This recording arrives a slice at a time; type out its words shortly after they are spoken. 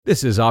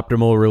This is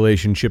Optimal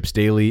Relationships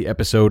Daily,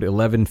 episode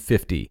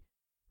 1150,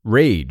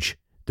 Rage,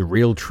 the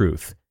Real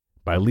Truth,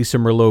 by Lisa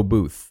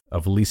Merlo-Booth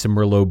of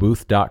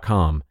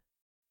lisamerlobooth.com.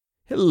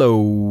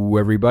 Hello,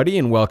 everybody,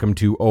 and welcome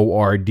to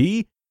ORD,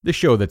 the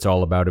show that's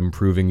all about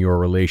improving your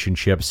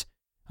relationships.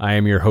 I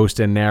am your host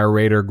and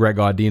narrator, Greg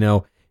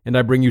Audino, and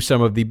I bring you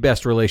some of the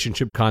best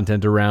relationship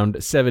content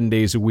around 7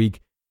 days a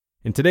week.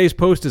 And today's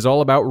post is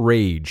all about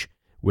rage,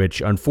 which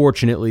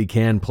unfortunately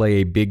can play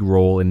a big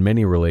role in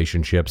many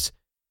relationships.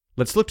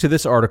 Let's look to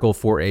this article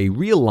for a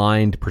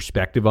realigned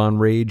perspective on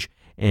rage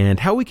and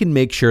how we can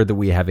make sure that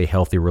we have a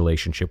healthy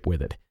relationship with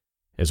it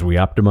as we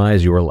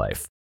optimize your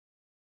life.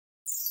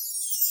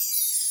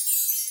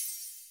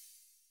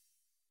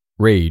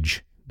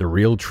 Rage, the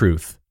Real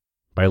Truth,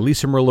 by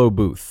Lisa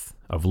Merlo-Booth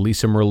of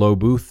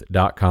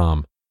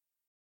lisamerlobooth.com.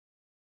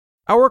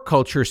 Our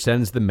culture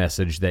sends the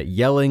message that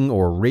yelling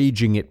or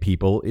raging at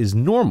people is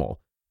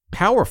normal,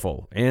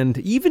 powerful, and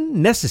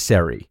even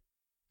necessary.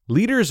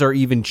 Leaders are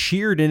even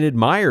cheered and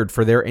admired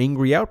for their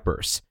angry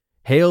outbursts,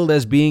 hailed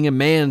as being a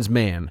man's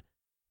man.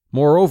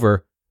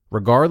 Moreover,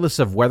 regardless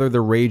of whether the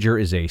rager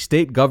is a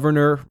state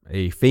governor,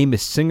 a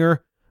famous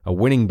singer, a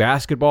winning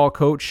basketball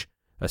coach,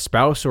 a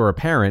spouse, or a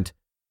parent,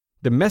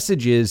 the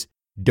message is,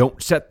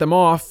 don't set them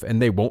off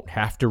and they won't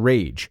have to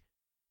rage.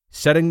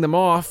 Setting them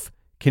off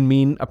can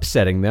mean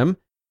upsetting them,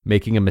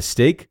 making a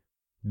mistake,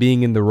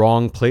 being in the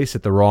wrong place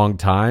at the wrong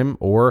time,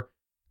 or,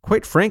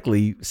 quite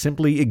frankly,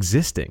 simply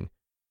existing.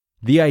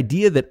 The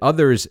idea that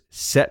others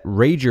set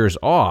ragers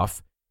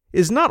off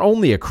is not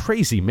only a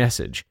crazy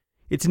message,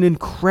 it's an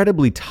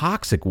incredibly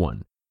toxic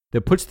one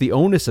that puts the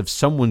onus of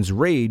someone's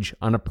rage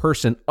on a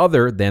person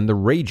other than the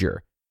rager.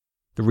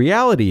 The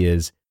reality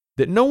is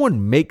that no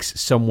one makes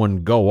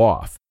someone go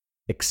off,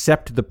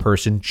 except the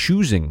person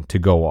choosing to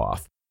go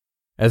off.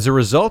 As a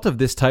result of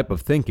this type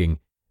of thinking,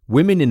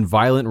 women in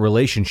violent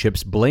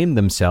relationships blame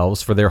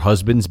themselves for their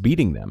husbands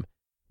beating them.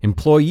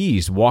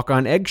 Employees walk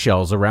on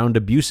eggshells around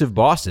abusive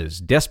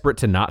bosses, desperate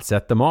to not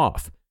set them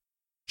off.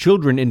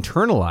 Children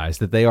internalize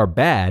that they are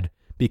bad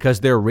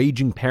because their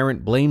raging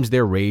parent blames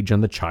their rage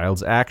on the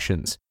child's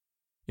actions.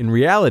 In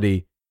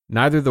reality,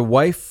 neither the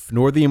wife,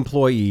 nor the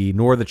employee,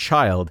 nor the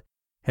child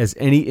has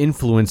any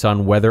influence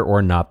on whether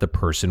or not the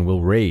person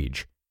will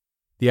rage.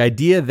 The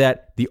idea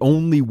that the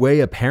only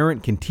way a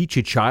parent can teach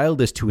a child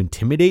is to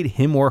intimidate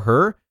him or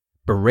her,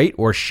 berate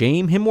or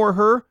shame him or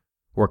her,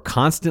 or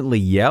constantly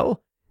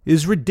yell,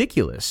 is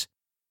ridiculous.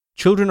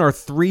 Children are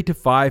 3 to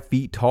 5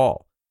 feet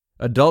tall.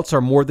 Adults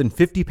are more than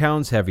 50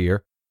 pounds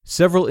heavier,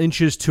 several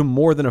inches to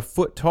more than a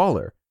foot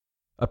taller.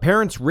 A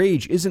parent's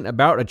rage isn't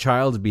about a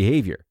child's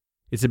behavior.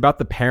 It's about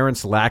the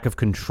parent's lack of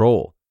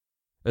control.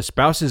 A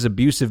spouse's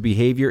abusive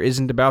behavior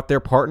isn't about their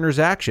partner's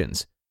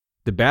actions.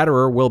 The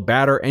batterer will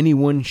batter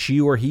anyone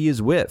she or he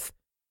is with.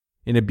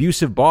 An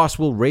abusive boss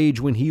will rage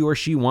when he or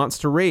she wants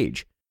to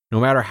rage, no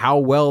matter how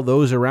well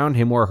those around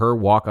him or her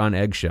walk on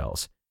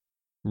eggshells.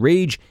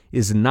 Rage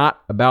is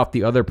not about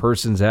the other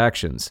person's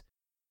actions.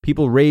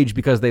 People rage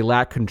because they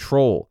lack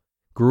control,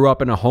 grew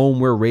up in a home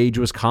where rage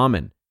was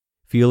common,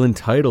 feel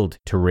entitled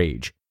to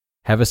rage,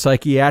 have a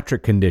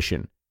psychiatric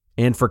condition,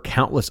 and for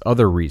countless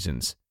other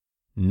reasons,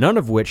 none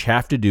of which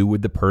have to do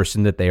with the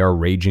person that they are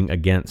raging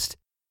against.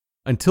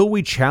 Until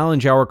we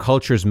challenge our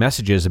culture's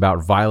messages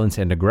about violence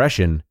and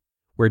aggression,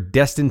 we're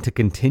destined to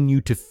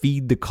continue to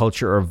feed the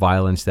culture of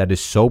violence that is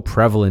so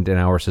prevalent in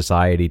our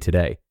society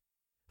today.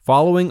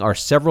 Following are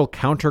several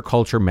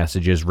counterculture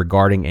messages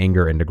regarding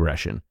anger and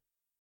aggression.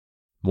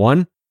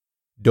 1.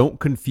 Don't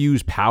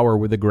confuse power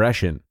with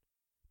aggression.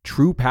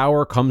 True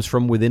power comes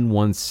from within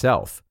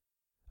oneself.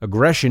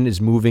 Aggression is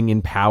moving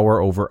in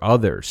power over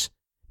others.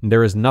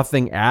 There is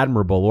nothing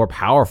admirable or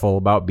powerful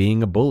about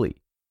being a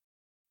bully.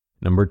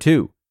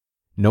 2.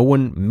 No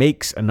one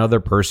makes another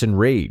person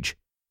rage.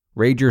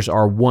 Ragers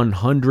are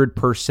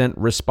 100%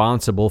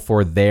 responsible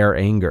for their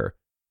anger.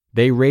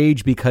 They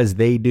rage because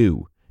they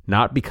do,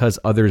 not because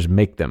others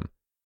make them.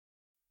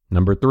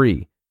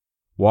 3.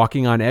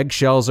 Walking on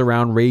eggshells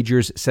around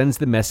ragers sends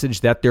the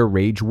message that their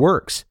rage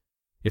works.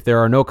 If there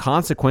are no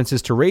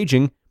consequences to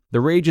raging,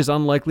 the rage is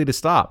unlikely to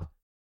stop.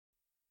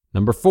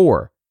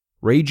 4.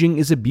 Raging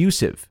is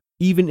abusive,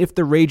 even if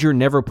the rager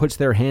never puts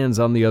their hands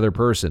on the other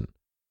person.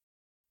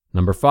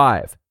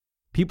 5.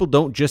 People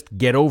don't just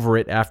get over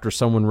it after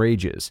someone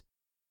rages.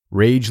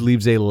 Rage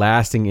leaves a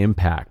lasting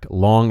impact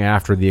long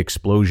after the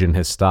explosion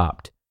has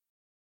stopped.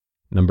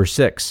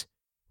 6.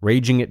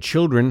 Raging at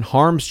children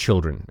harms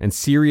children and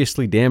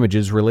seriously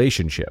damages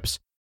relationships.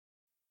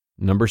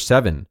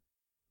 7.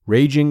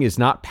 Raging is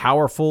not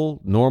powerful,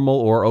 normal,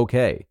 or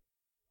okay.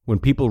 When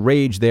people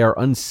rage, they are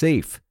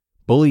unsafe,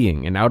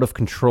 bullying, and out of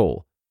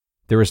control.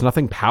 There is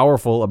nothing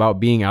powerful about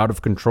being out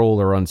of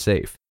control or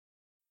unsafe.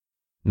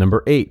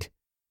 8.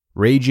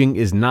 Raging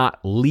is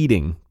not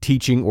leading,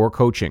 teaching, or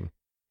coaching.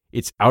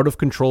 It's out of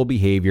control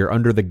behavior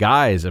under the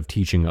guise of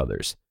teaching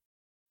others.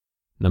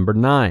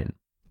 9.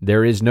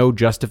 There is no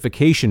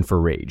justification for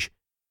rage.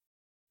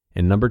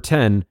 And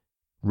 10,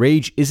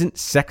 rage isn't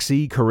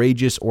sexy,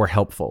 courageous, or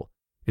helpful.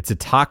 It's a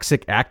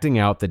toxic acting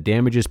out that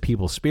damages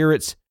people's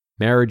spirits,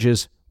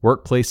 marriages,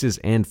 workplaces,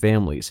 and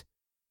families.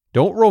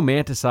 Don't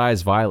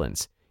romanticize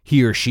violence.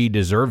 He or she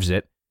deserves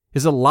it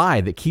is a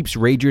lie that keeps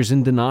ragers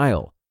in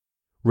denial.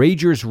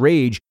 Ragers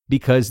rage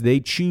because they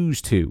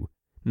choose to,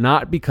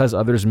 not because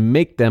others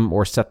make them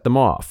or set them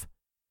off.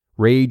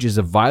 Rage is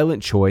a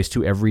violent choice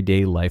to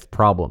everyday life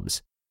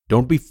problems.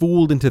 Don't be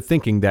fooled into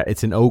thinking that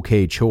it's an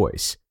okay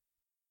choice.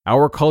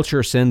 Our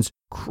culture sends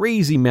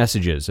crazy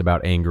messages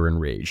about anger and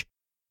rage.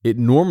 It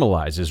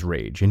normalizes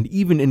rage and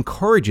even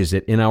encourages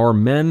it in our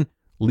men,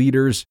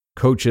 leaders,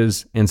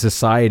 coaches, and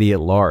society at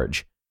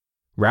large.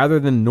 Rather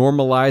than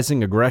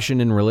normalizing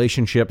aggression in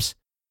relationships,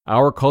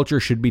 our culture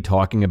should be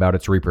talking about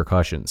its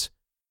repercussions.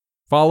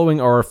 Following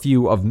are a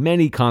few of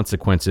many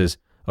consequences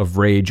of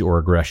rage or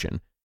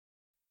aggression.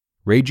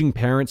 Raging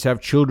parents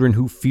have children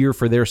who fear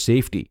for their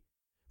safety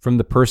from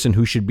the person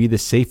who should be the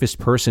safest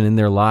person in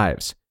their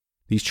lives.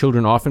 These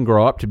children often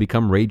grow up to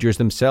become ragers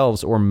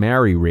themselves or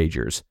marry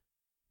ragers.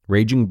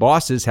 Raging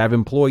bosses have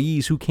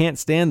employees who can't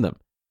stand them,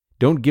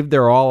 don't give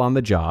their all on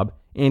the job,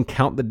 and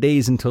count the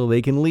days until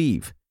they can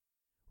leave.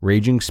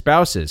 Raging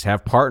spouses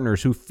have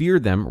partners who fear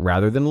them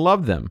rather than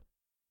love them.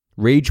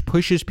 Rage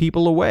pushes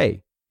people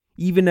away,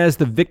 even as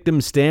the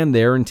victims stand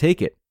there and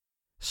take it.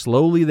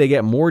 Slowly they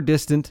get more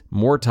distant,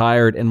 more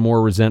tired, and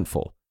more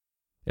resentful.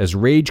 As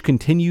rage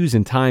continues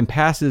and time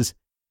passes,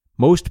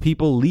 most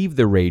people leave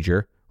the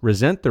rager,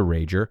 resent the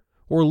rager,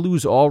 or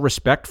lose all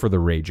respect for the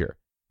rager.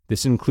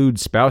 This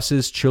includes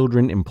spouses,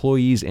 children,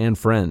 employees, and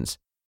friends.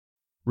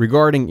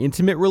 Regarding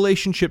intimate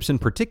relationships in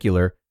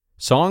particular,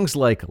 songs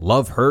like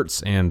Love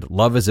Hurts and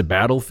Love is a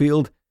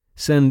Battlefield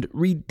send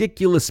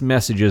ridiculous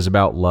messages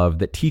about love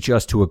that teach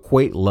us to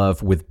equate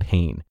love with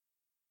pain.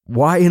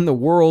 Why in the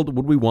world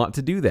would we want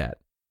to do that?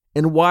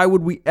 And why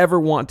would we ever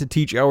want to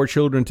teach our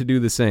children to do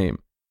the same?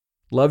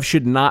 Love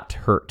should not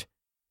hurt,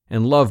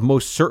 and love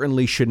most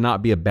certainly should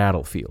not be a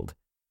battlefield.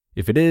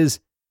 If it is,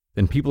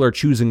 then people are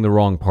choosing the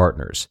wrong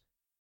partners.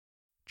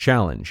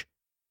 Challenge: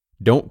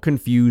 don't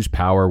confuse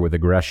power with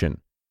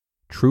aggression.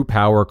 True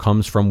power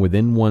comes from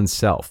within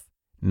oneself,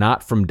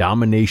 not from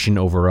domination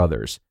over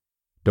others.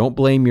 Don't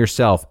blame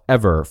yourself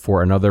ever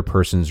for another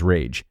person's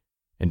rage,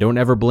 and don't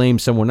ever blame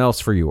someone else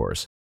for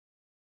yours.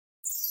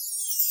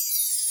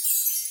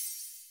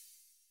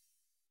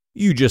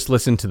 You just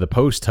listened to the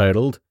post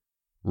titled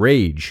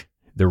Rage,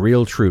 The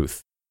Real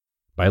Truth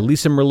by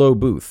Lisa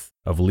Merlo-Booth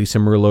of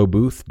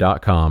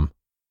lisamerlobooth.com.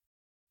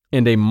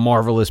 And a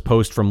marvelous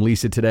post from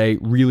Lisa today.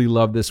 Really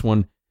love this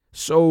one.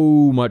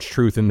 So much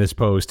truth in this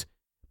post.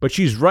 But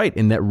she's right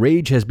in that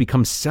rage has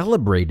become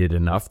celebrated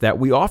enough that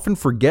we often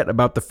forget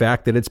about the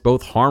fact that it's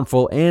both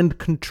harmful and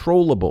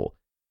controllable.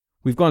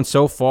 We've gone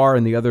so far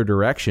in the other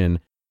direction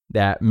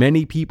that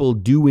many people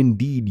do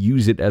indeed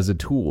use it as a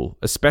tool,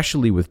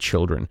 especially with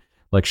children,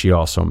 like she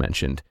also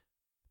mentioned.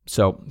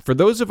 So, for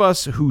those of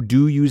us who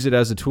do use it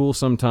as a tool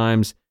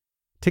sometimes,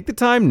 take the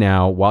time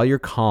now, while you're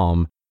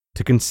calm,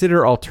 to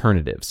consider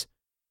alternatives.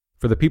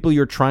 For the people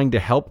you're trying to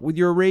help with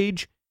your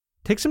rage,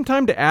 take some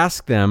time to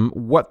ask them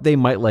what they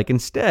might like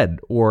instead,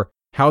 or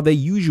how they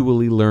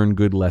usually learn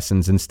good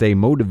lessons and stay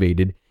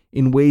motivated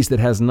in ways that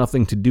has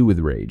nothing to do with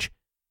rage.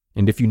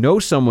 And if you know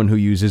someone who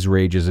uses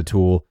rage as a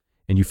tool,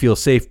 and you feel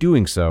safe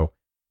doing so,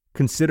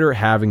 consider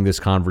having this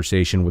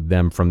conversation with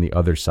them from the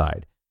other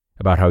side,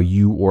 about how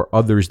you or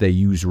others they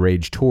use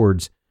rage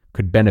towards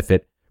could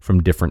benefit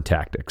from different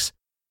tactics.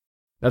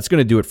 That's going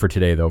to do it for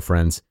today, though,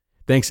 friends.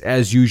 Thanks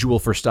as usual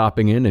for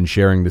stopping in and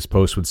sharing this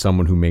post with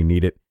someone who may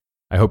need it.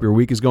 I hope your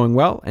week is going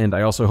well, and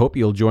I also hope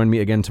you'll join me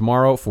again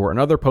tomorrow for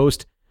another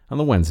post on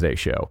the Wednesday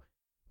show,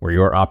 where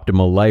your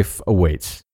optimal life awaits.